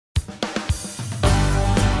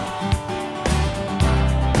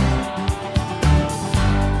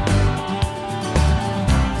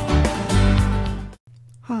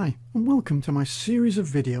Welcome to my series of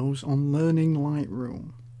videos on Learning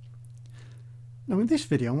Lightroom. Now in this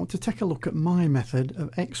video I want to take a look at my method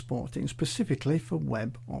of exporting specifically for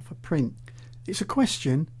web or for print. It's a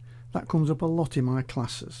question that comes up a lot in my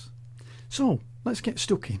classes. So let's get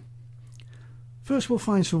stuck in. First we'll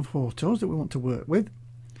find some photos that we want to work with.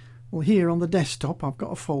 Well, here on the desktop I've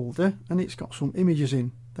got a folder and it's got some images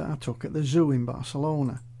in that I took at the zoo in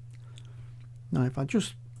Barcelona. Now if I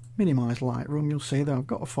just minimize Lightroom, you'll see that I've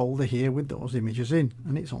got a folder here with those images in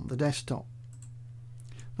and it's on the desktop.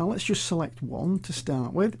 Now let's just select one to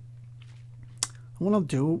start with. And what I'll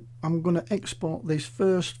do, I'm going to export this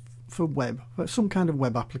first for web, for some kind of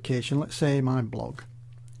web application, let's say my blog.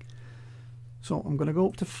 So I'm going to go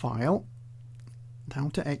up to File,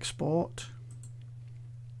 down to Export,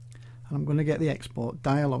 and I'm going to get the export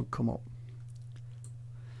dialog come up.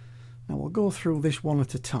 Now we'll go through this one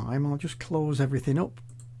at a time. I'll just close everything up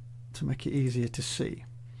to make it easier to see.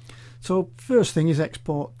 So first thing is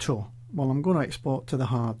export to. Well, I'm going to export to the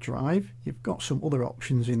hard drive. You've got some other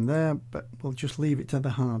options in there, but we'll just leave it to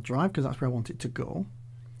the hard drive because that's where I want it to go.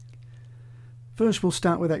 First we'll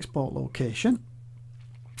start with export location.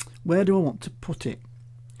 Where do I want to put it?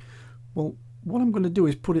 Well, what I'm going to do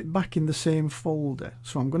is put it back in the same folder.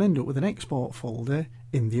 So I'm going to end up with an export folder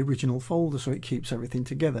in the original folder so it keeps everything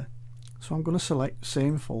together. So I'm going to select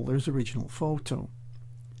same folder as original photo.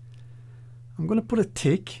 I'm going to put a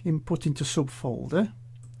tick in put into subfolder,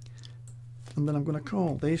 and then I'm going to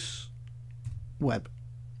call this web.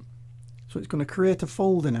 So it's going to create a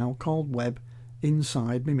folder now called web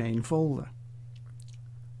inside my main folder.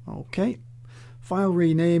 Okay, file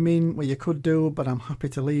renaming, well you could do, but I'm happy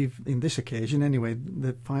to leave in this occasion anyway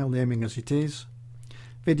the file naming as it is.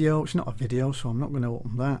 Video, it's not a video so I'm not going to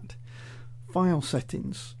open that. File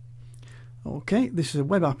settings. Okay, this is a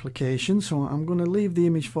web application, so I'm going to leave the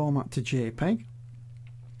image format to JPEG,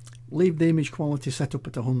 leave the image quality set up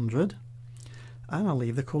at 100, and I'll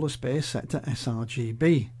leave the colour space set to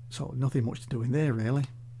sRGB, so nothing much to do in there really.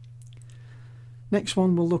 Next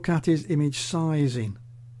one we'll look at is image sizing.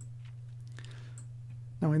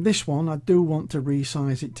 Now in this one I do want to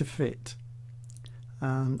resize it to fit,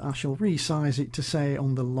 and I shall resize it to say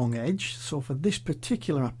on the long edge. So for this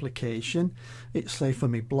particular application, it's say for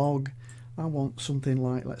my blog, I want something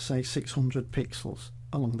like, let's say 600 pixels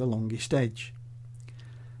along the longest edge,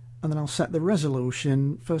 and then I'll set the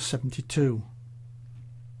resolution for 72.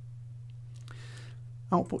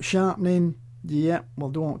 Output sharpening, yeah, well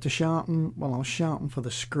do I want to sharpen? Well, I'll sharpen for the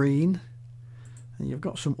screen, and you've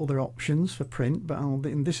got some other options for print, but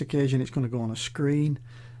in this occasion it's going to go on a screen,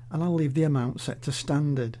 and I'll leave the amount set to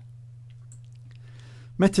standard.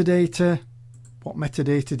 Metadata, what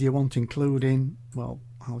metadata do you want including? Well,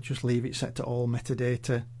 I'll just leave it set to all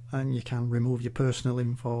metadata, and you can remove your personal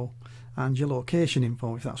info and your location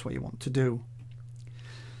info if that's what you want to do.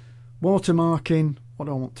 Watermarking, what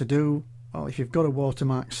do I want to do? Well, if you've got a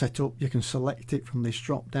watermark set up, you can select it from this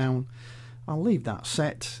drop down. I'll leave that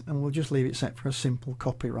set, and we'll just leave it set for a simple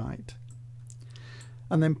copyright.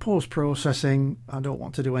 And then post-processing, I don't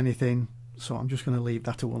want to do anything, so I'm just going to leave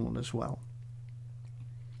that alone as well.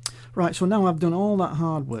 Right, so now I've done all that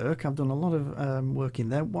hard work, I've done a lot of work in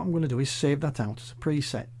there. What I'm going to do is save that out as a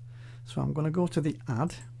preset. So I'm going to go to the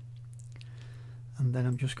add, and then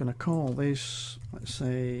I'm just going to call this, let's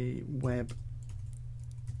say, web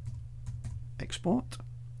export,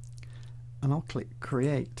 and I'll click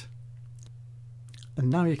create. And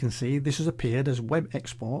now you can see this has appeared as web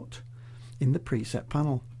export in the preset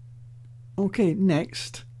panel. Okay,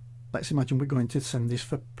 next, let's imagine we're going to send this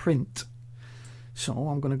for print. So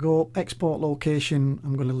I'm going to go export location,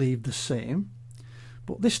 I'm going to leave the same,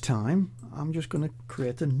 but this time I'm just going to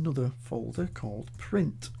create another folder called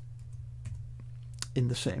print in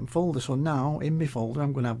the same folder. So now in my folder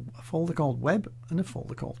I'm going to have a folder called web and a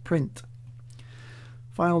folder called print.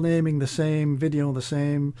 File naming the same, video the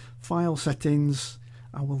same, file settings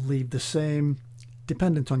I will leave the same,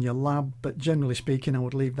 dependent on your lab, but generally speaking I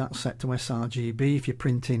would leave that set to sRGB if you're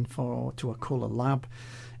printing to a colour lab.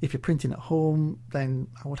 If you're printing at home, then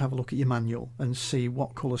I would have a look at your manual and see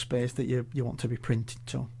what colour space that you want to be printed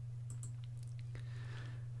to.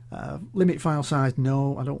 Limit file size,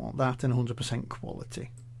 no, I don't want that, and 100% quality.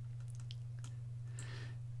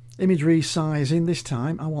 Image resizing, this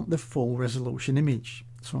time I want the full resolution image.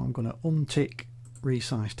 So I'm going to untick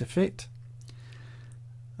resize to fit,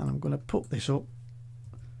 and I'm going to put this up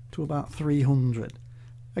to about 300.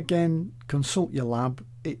 Again, consult your lab.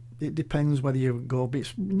 It depends whether you go,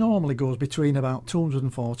 it normally goes between about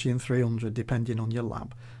 240 and 300 depending on your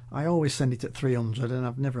lab. I always send it at 300 and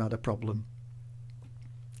I've never had a problem.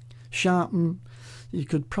 Sharpen, You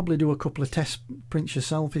could probably do a couple of test prints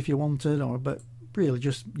yourself if you wanted, but really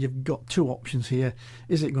just you've got two options here.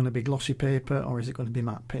 Is it going to be glossy paper or is it going to be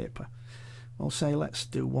matte paper? We'll say let's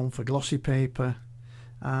do one for glossy paper,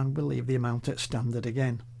 and we'll leave the amount at standard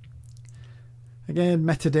again. Again,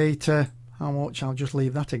 metadata, how much, I'll just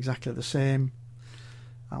leave that exactly the same.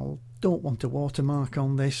 I don't want a watermark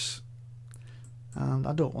on this, and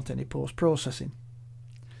I don't want any post-processing.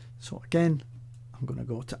 So again, I'm going to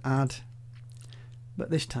go to add,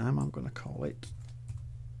 but this time I'm going to call it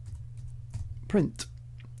print,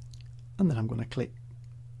 and then I'm going to click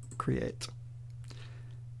create,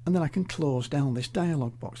 and then I can close down this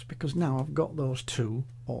dialog box because now I've got those two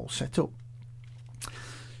all set up.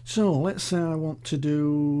 So let's say I want to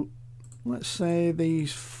do, let's say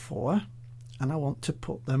these 4, and I want to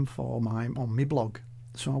put them on my blog.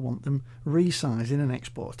 So I want them resizing and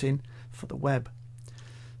exporting for the web.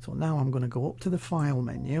 So now I'm going to go up to the file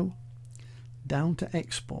menu, down to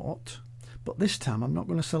export, but this time I'm not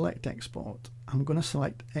going to select export. I'm going to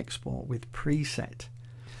select export with preset.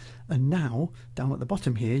 And now down at the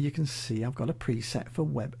bottom here you can see I've got a preset for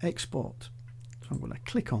web export. So I'm going to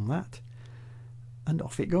click on that, and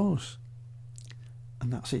off it goes,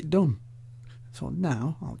 and that's it done. So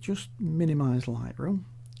now I'll just minimize Lightroom.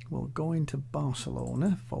 We'll go into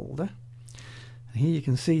Barcelona folder, and here you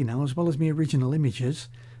can see now, as well as my original images,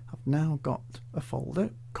 I've now got a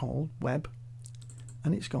folder called web,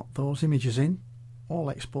 and it's got those images in, all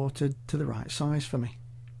exported to the right size for me.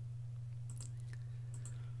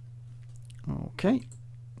 Okay,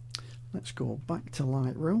 let's go back to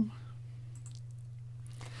Lightroom.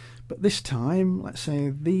 But this time, let's say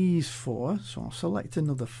these 4, so I'll select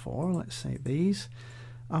another 4, let's say these,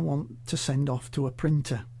 I want to send off to a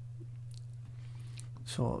printer.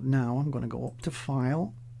 So now I'm going to go up to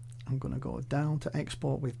File, I'm going to go down to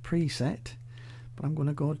Export with Preset, but I'm going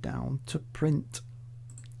to go down to Print.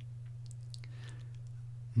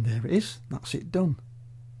 And there it is, that's it done.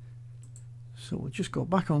 So we'll just go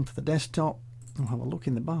back onto the desktop and have a look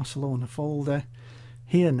in the Barcelona folder.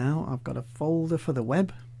 Here now I've got a folder for the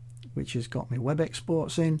web, which has got my web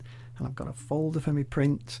exports in, and I've got a folder for my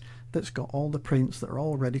prints that's got all the prints that are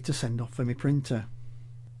all ready to send off for my printer.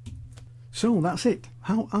 So that's it,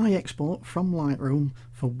 how I export from Lightroom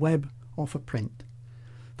for web or for print.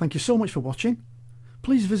 Thank you so much for watching.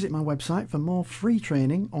 Please visit my website for more free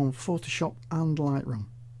training on Photoshop and Lightroom.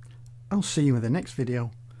 I'll see you in the next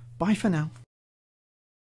video. Bye for now.